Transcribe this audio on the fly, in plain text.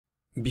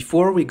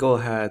Before we go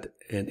ahead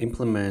and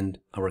implement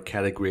our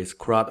categories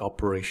CRUD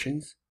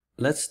operations,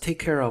 let's take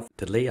care of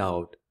the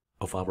layout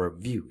of our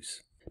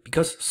views.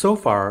 Because so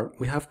far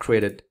we have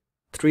created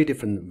 3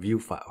 different view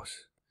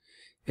files.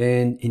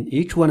 And in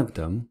each one of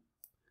them,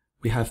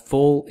 we have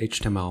full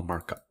HTML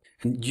markup.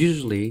 And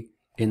usually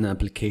in an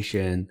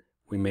application,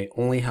 we may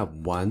only have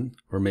 1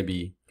 or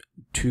maybe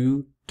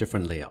 2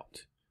 different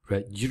layouts,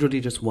 right? Usually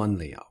just 1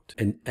 layout.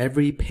 And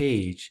every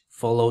page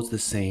follows the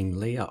same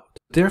layout.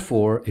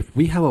 Therefore, if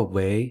we have a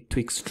way to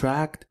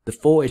extract the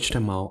full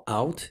HTML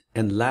out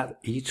and let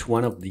each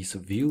one of these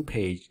view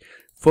page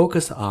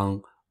focus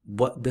on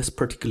what this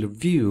particular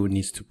view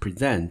needs to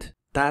present,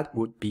 that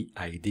would be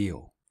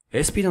ideal.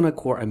 ASP.NET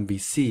Core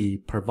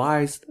MVC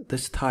provides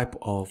this type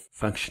of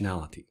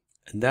functionality,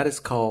 and that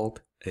is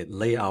called a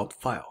layout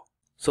file.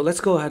 So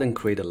let's go ahead and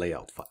create a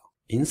layout file.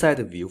 Inside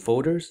the view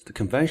folders, the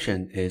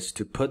convention is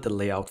to put the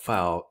layout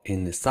file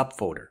in the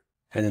subfolder,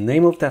 and the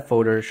name of that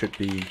folder should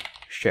be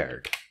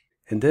shared.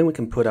 And then we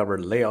can put our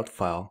layout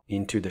file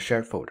into the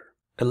shared folder.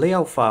 A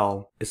layout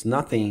file is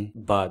nothing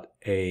but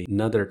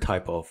another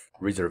type of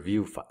Blazor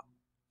view file.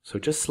 So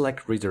just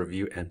select Blazor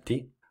view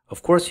empty.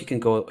 Of course, you can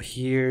go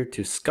here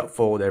to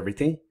scaffold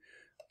everything,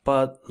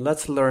 but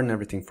let's learn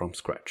everything from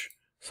scratch.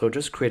 So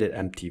just create an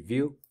empty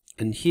view,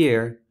 and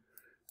here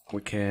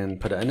we can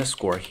put an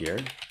underscore here,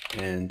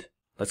 and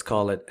let's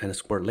call it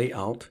underscore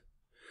layout.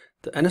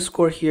 The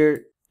underscore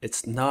here,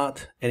 it's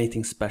not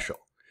anything special.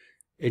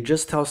 It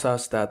just tells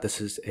us that this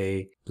is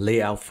a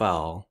layout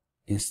file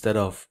instead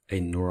of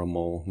a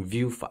normal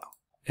view file.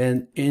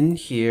 And in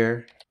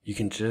here, you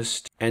can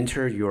just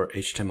enter your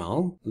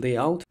HTML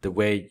layout the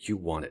way you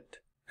want it.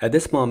 At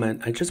this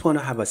moment, I just want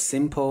to have a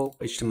simple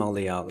HTML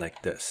layout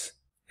like this.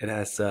 It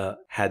has a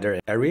header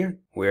area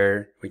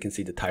where we can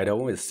see the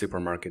title is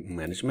Supermarket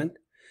Management.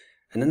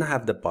 And then I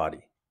have the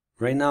body.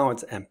 Right now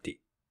it's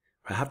empty.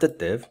 I have the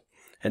div,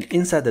 and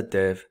inside the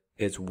div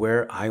is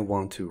where I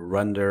want to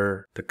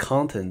render the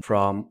content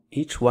from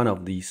each one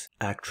of these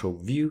actual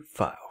view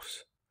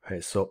files. Okay,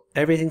 so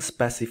everything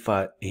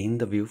specified in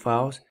the view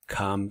files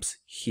comes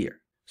here.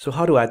 So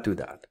how do I do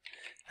that?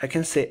 I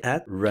can say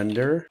add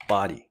render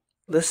body.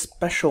 This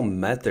special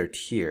method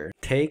here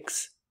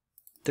takes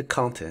the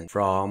content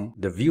from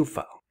the view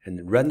file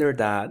and render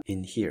that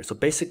in here. So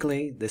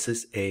basically, this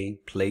is a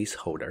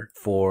placeholder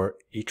for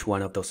each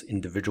one of those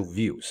individual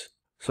views.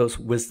 So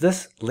with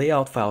this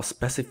layout file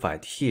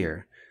specified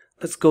here,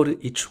 let's go to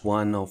each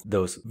one of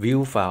those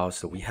view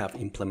files that we have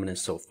implemented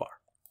so far.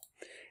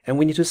 And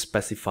we need to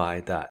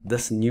specify that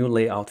this new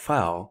layout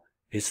file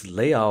is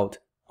layout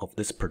of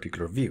this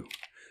particular view.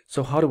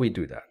 So how do we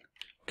do that?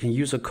 We can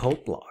use a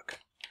code block,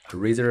 a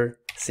Blazor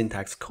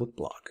syntax code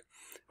block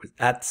with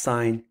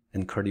 @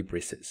 and curly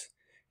braces.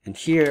 And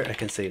here I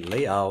can say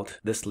layout.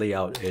 This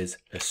layout is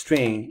a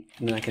string,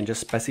 and then I can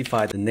just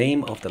specify the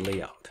name of the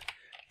layout,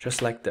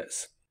 just like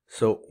this.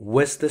 So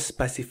with this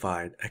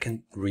specified, I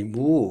can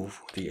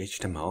remove the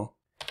HTML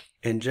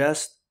and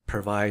just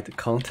provide the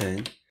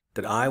content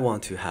that I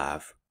want to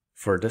have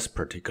for this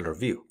particular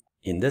view.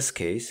 In this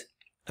case,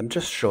 I'm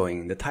just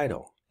showing the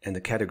title and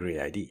the category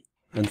ID.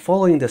 And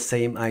following the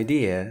same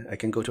idea, I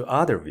can go to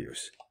other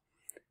views.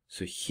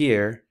 So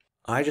here,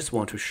 I just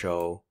want to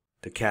show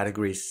the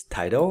categories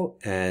title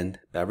and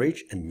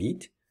beverage and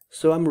meat.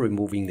 So I'm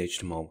removing the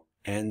HTML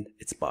and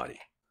its body.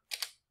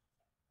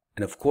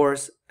 And of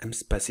course, I'm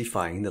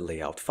specifying the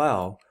layout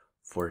file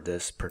for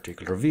this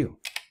particular view.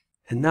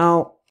 And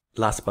now,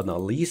 last but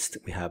not least,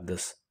 we have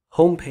this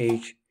home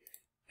page.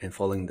 And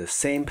following the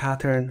same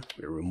pattern,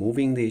 we're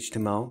removing the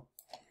HTML.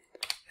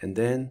 And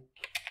then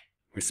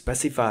we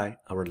specify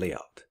our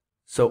layout.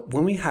 So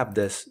when we have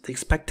this, the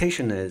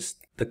expectation is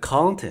the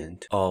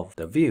content of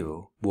the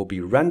view will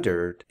be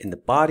rendered in the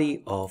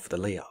body of the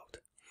layout.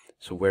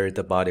 So where is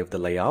the body of the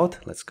layout?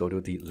 Let's go to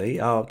the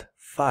layout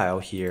file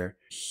here.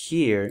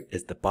 Here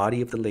is the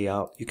body of the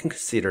layout. You can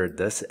consider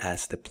this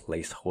as the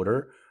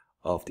placeholder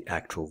of the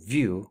actual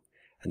view.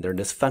 And then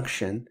this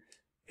function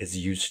is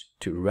used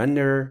to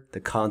render the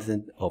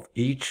content of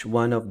each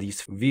one of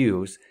these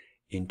views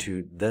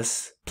into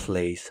this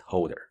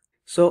placeholder.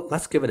 So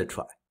let's give it a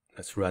try.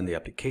 Let's run the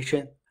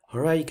application.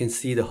 All right, you can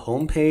see the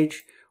home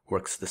page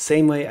works the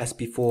same way as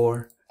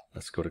before.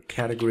 Let's go to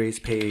categories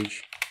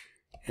page.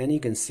 And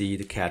you can see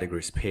the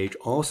categories page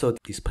also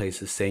displays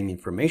the same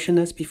information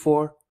as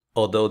before.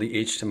 Although the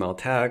HTML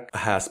tag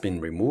has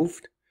been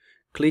removed,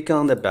 click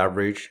on the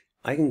beverage,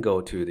 I can go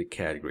to the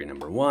category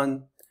number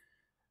 1.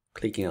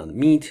 Clicking on the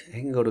meat, I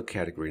can go to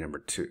category number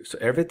 2. So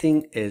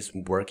everything is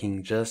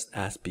working just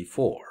as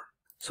before.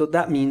 So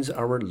that means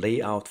our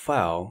layout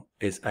file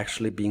is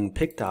actually being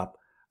picked up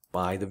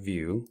by the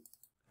view.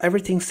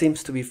 Everything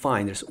seems to be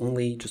fine. There's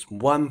only just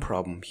one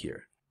problem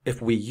here. If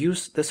we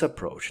use this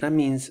approach, that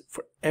means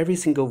for every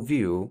single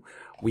view,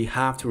 we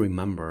have to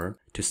remember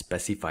to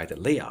specify the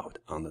layout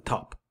on the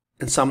top.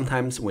 And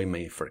sometimes we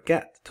may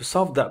forget. To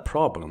solve that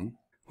problem,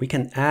 we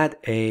can add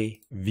a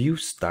view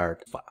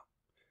start file.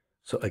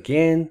 So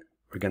again,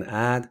 we're going to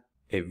add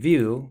a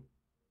view,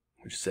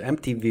 which is an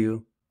empty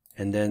view,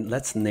 and then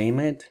let's name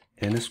it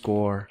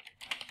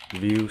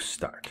view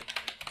start.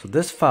 So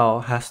this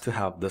file has to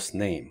have this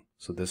name.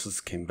 So this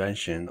is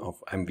convention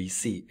of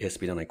MVC,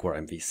 ASP.NET Core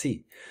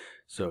MVC.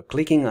 So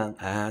clicking on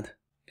add,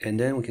 and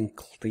then we can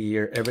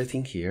clear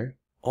everything here.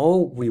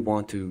 All we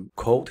want to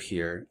code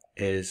here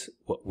is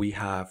what we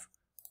have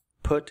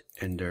put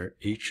under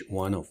each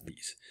one of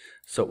these.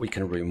 So we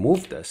can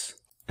remove this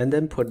and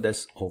then put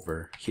this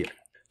over here.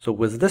 So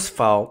with this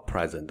file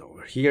present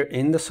over here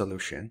in the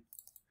solution,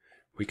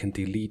 we can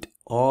delete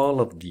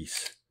all of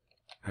these.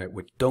 Right?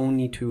 We don't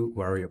need to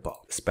worry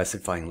about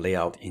specifying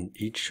layout in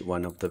each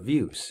one of the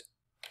views.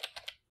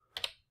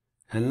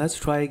 And let's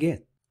try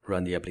again.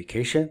 Run the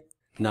application.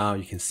 Now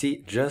you can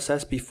see, just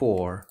as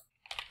before,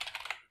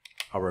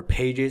 our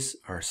pages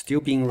are still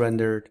being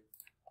rendered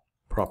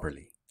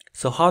properly.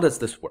 So how does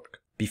this work?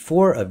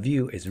 Before a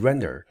view is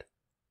rendered,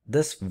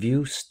 this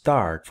view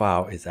start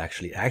file is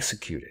actually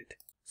executed.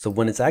 So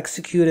when it's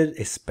executed,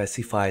 it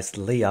specifies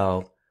the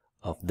layout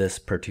of this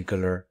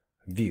particular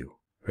view,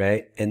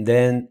 right? And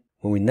then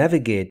when we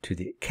navigate to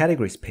the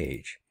categories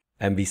page,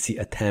 MVC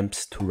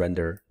attempts to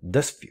render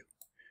this view.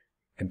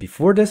 And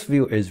before this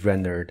view is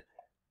rendered,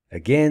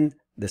 again,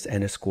 this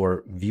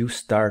underscore view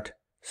start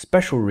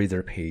special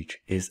reader page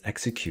is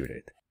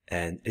executed,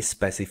 and it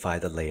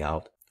specifies the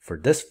layout for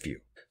this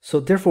view. So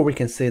therefore, we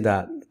can say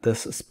that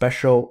this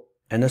special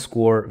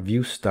underscore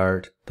view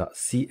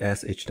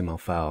start.cs HTML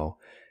file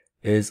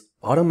is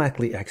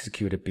automatically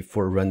executed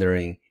before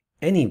rendering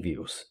any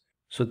views.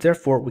 So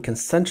therefore, we can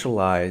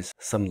centralize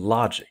some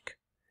logic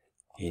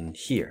in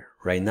here.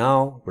 Right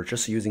now, we're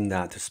just using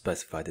that to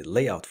specify the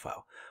layout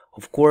file.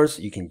 Of course,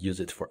 you can use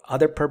it for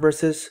other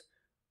purposes,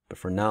 but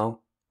for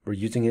now, we're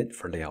using it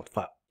for layout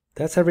file.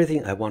 That's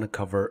everything I want to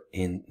cover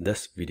in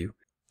this video,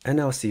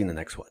 and I'll see you in the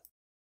next one.